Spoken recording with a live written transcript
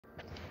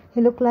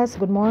Hello class,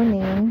 good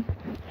morning.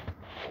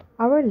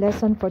 Our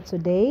lesson for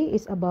today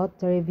is about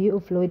the review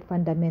of fluid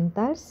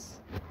fundamentals,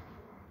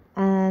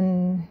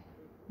 and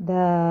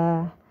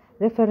the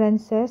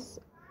references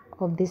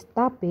of this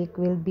topic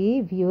will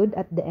be viewed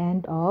at the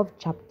end of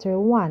chapter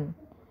 1.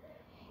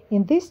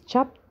 In this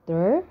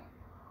chapter,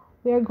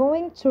 we are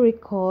going to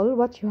recall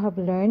what you have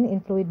learned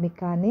in fluid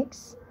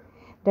mechanics,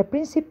 the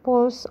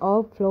principles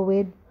of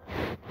fluid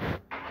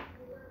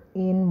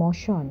in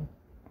motion.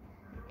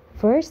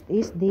 First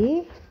is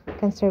the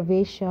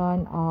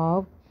conservation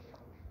of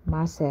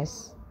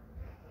masses,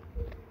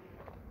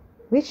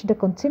 which the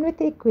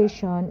continuity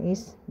equation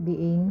is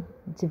being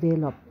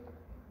developed.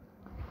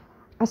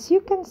 As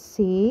you can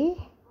see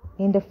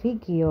in the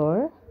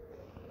figure,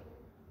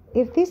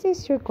 if this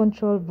is your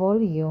control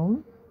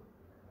volume,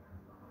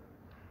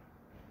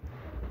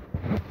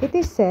 it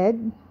is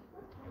said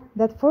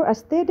that for a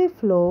steady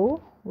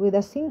flow with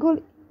a single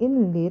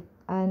inlet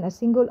and a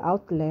single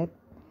outlet,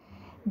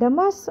 the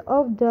mass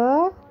of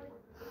the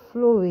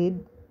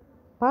fluid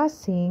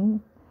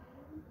passing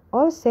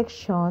all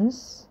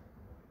sections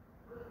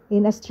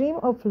in a stream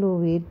of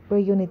fluid per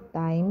unit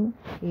time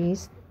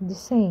is the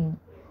same.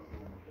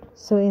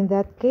 So in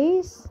that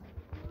case,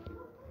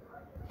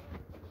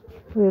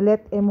 we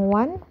let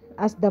M1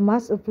 as the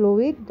mass of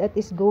fluid that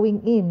is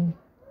going in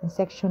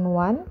section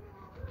 1,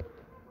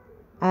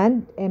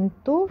 and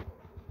M2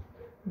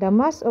 the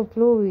mass of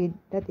fluid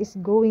that is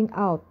going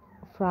out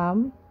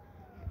from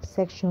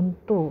section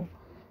 2.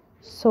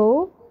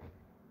 So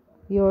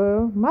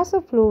your mass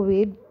of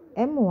fluid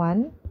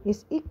M1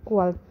 is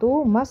equal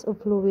to mass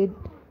of fluid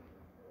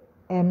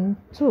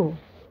M2.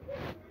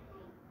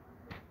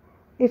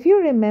 If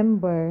you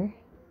remember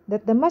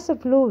that the mass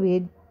of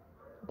fluid,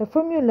 the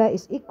formula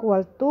is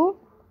equal to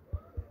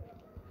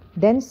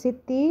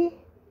density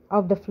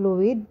of the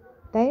fluid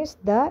times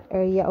the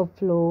area of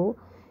flow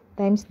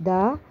times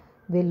the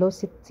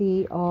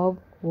velocity of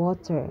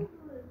water.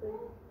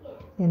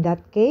 In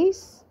that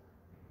case,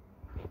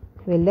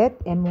 we let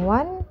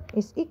M1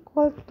 is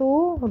equal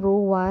to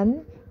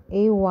ρ1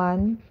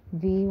 A1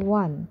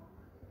 V1.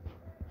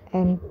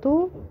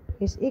 M2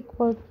 is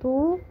equal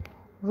to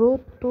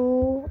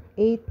ρ2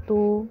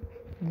 A2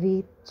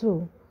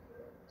 V2.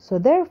 So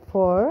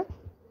therefore,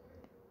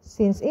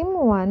 since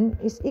M1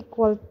 is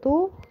equal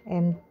to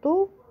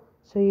M2,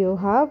 so you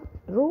have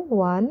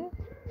ρ1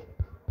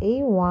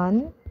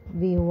 A1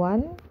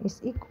 V1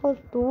 is equal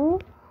to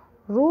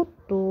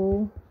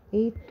ρ2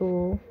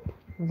 A2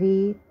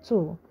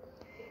 V2.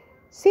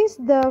 Since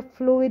the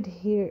fluid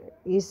here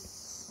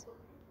is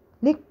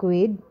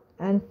liquid,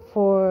 and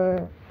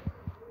for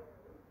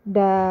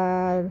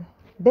the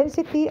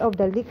density of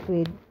the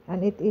liquid,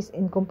 and it is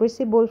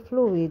incompressible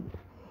fluid,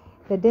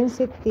 the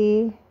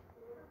density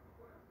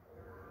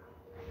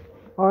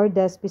or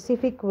the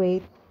specific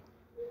weight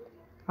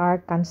are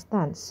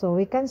constant. So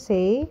we can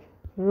say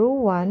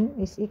ρ1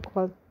 is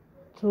equal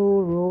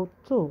to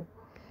ρ2.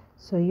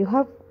 So you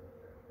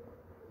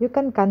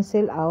can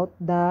cancel out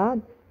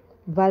the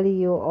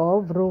value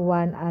of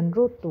ρ1 and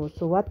ρ2.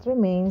 So what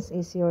remains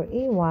is your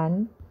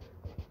A1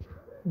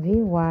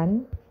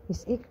 V1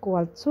 is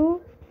equal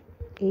to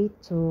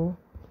A2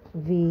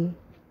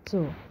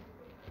 V2.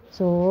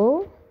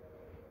 So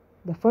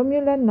the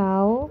formula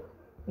now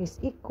is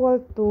equal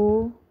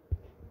to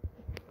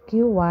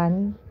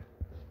Q1,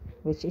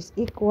 which is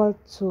equal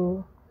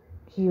to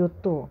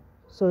Q2.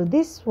 So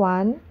this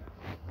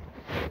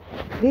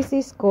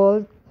is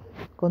called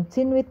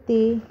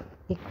continuity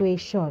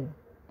equation.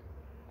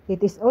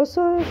 It is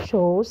also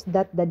shows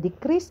that the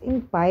decrease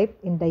in pipe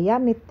in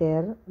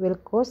diameter will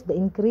cause the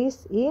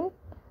increase in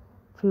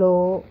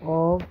flow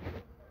of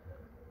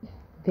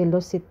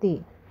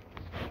velocity.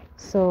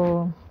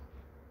 So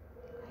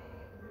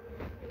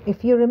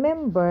if you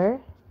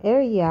remember,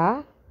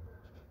 area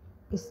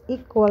is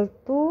equal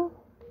to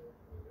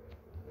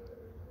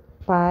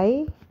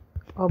pi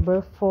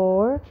over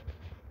 4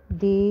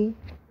 d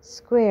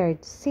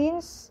squared.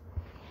 Since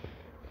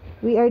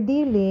we are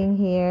dealing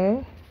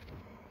here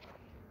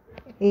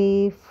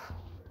a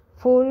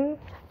full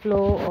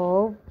flow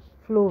of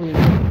fluid,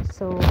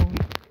 so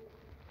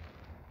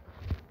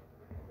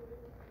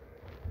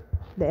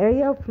the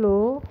area of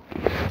flow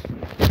is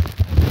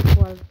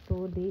equal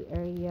to the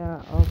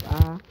area of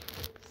a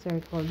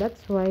circle.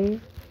 That's why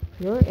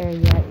your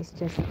area is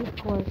just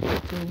equal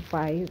to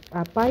pi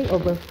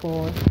over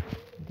 4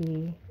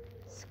 d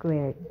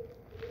squared.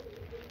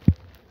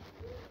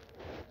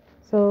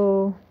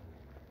 So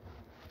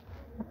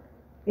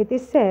it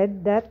is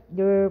said that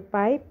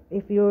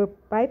if your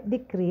pipe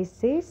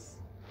decreases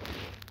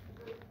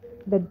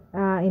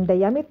in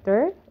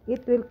diameter,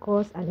 it will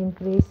cause an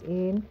increase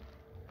in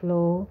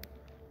flow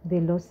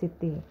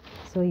velocity.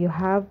 So you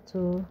have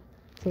to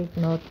take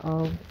note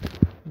of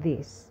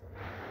this.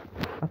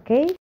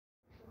 Okay?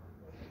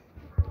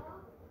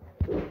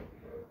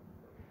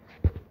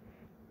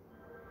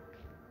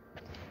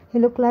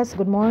 Hello class,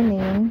 good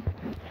morning.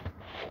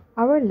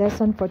 Our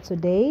lesson for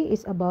today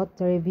is about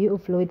the review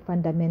of fluid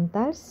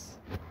fundamentals,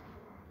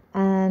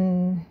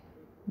 and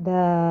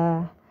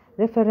the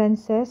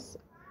references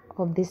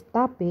of this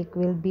topic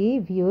will be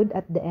viewed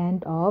at the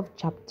end of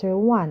chapter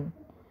 1.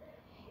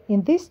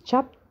 In this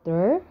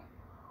chapter,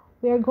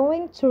 we are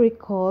going to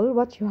recall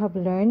what you have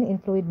learned in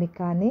fluid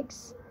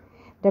mechanics,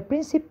 the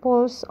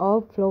principles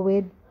of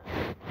fluid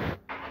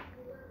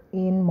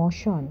in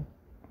motion.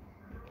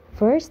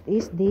 First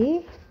is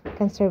the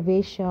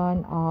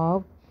conservation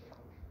of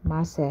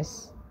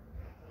masses,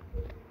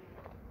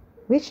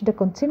 which the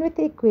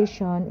continuity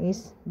equation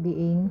is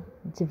being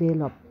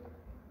developed.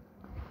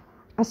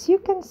 As you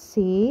can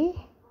see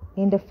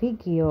in the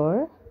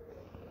figure,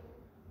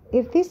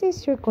 if this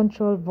is your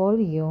control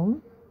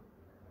volume,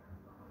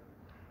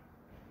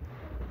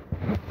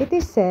 it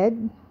is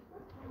said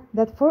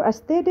that for a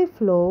steady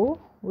flow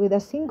with a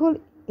single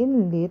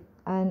inlet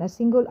and a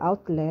single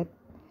outlet,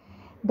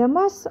 the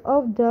mass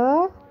of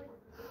the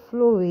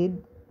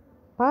fluid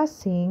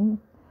passing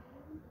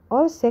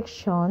all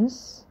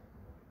sections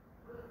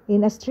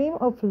in a stream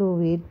of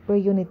fluid per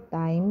unit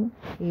time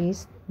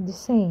is the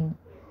same.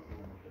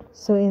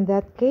 So in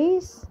that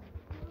case,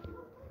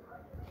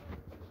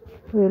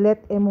 we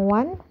let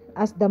M1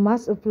 as the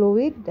mass of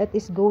fluid that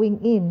is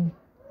going in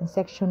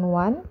section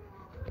 1,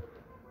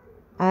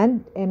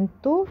 and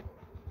M2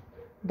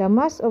 the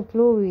mass of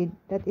fluid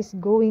that is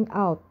going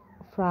out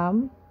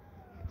from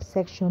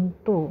section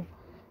 2.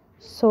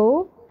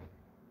 So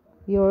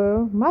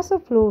your mass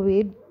of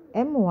fluid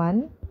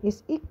M1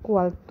 is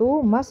equal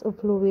to mass of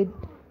fluid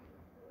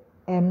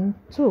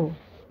M2.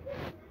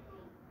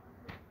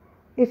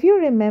 If you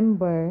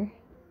remember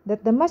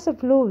that the mass of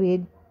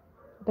fluid,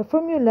 the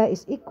formula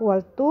is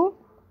equal to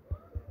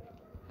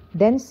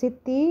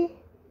density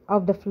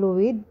of the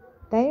fluid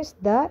times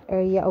the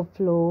area of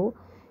flow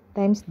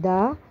times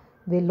the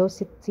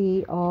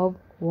velocity of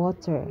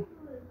water.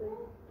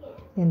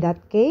 In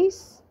that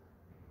case,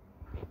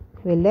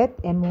 we let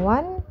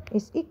M1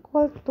 is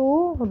equal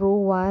to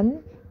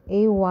ρ1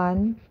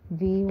 A1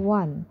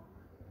 V1.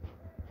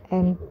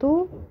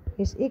 M2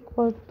 is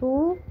equal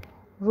to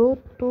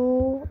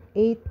ρ2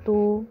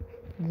 A2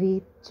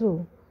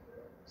 V2.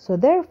 So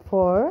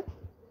therefore,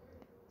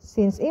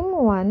 since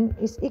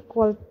M1 is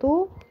equal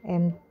to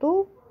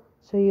M2,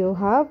 so you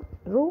have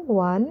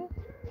ρ1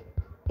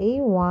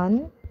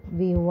 A1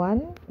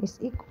 V1 is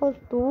equal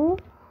to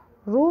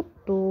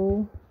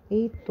ρ2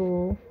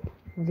 A2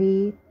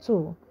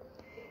 V2.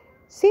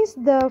 Since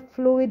the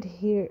fluid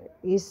here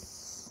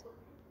is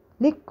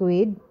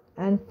liquid,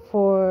 and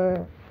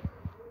for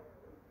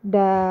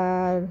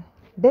the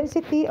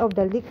density of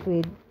the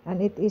liquid,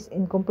 and it is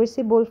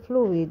incompressible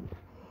fluid,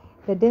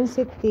 the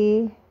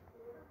density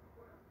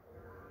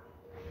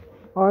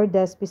or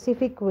the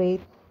specific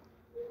weight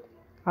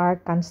are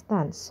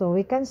constant. So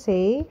we can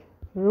say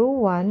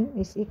ρ1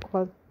 is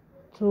equal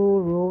to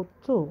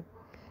ρ2.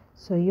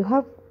 So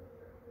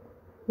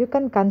you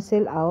can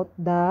cancel out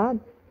the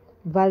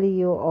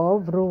value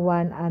of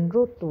ρ1 and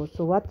ρ2.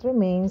 So what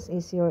remains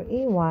is your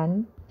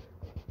A1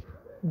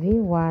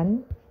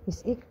 V1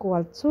 is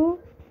equal to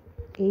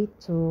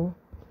A2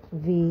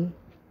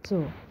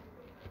 V2.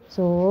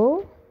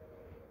 So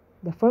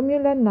the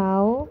formula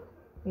now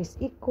is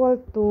equal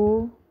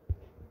to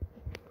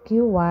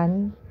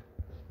Q1,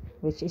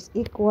 which is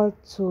equal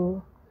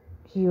to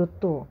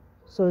Q2.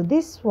 So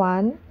this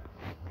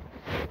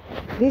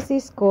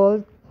is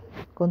called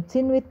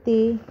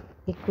continuity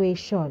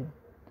equation.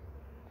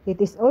 It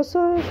is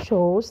also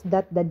shows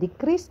that the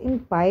decrease in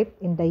pipe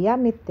in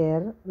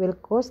diameter will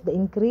cause the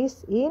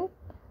increase in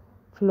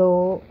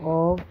flow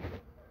of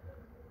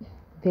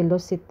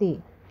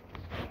velocity.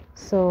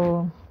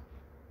 So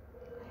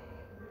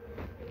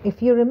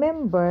if you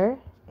remember,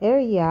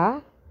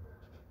 area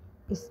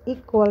is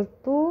equal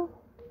to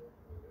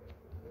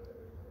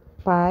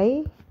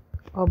pi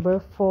over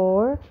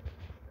 4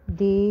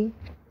 d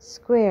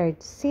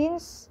squared.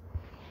 Since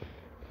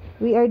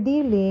we are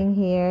dealing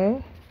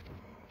here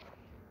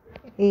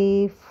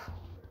a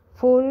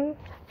full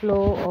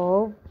flow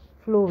of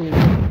fluid,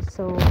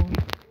 so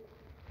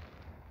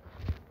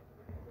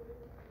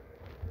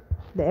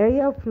the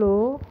area of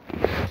flow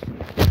is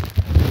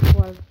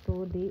equal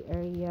to the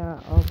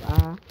area of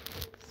a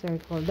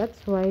circle.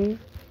 That's why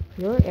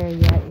your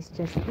area is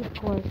just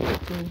equal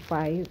to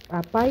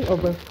pi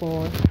over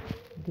 4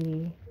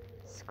 d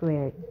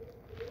squared.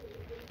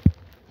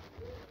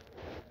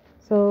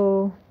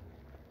 So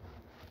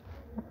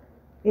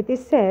it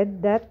is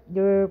said that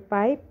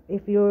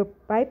if your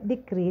pipe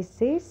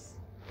decreases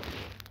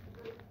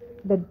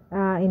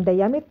in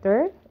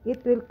diameter,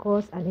 it will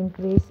cause an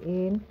increase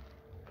in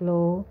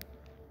flow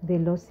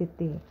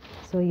velocity.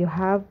 So you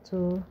have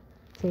to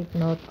take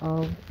note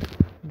of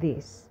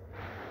this.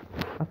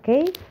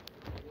 Okay?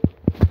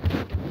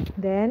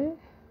 Then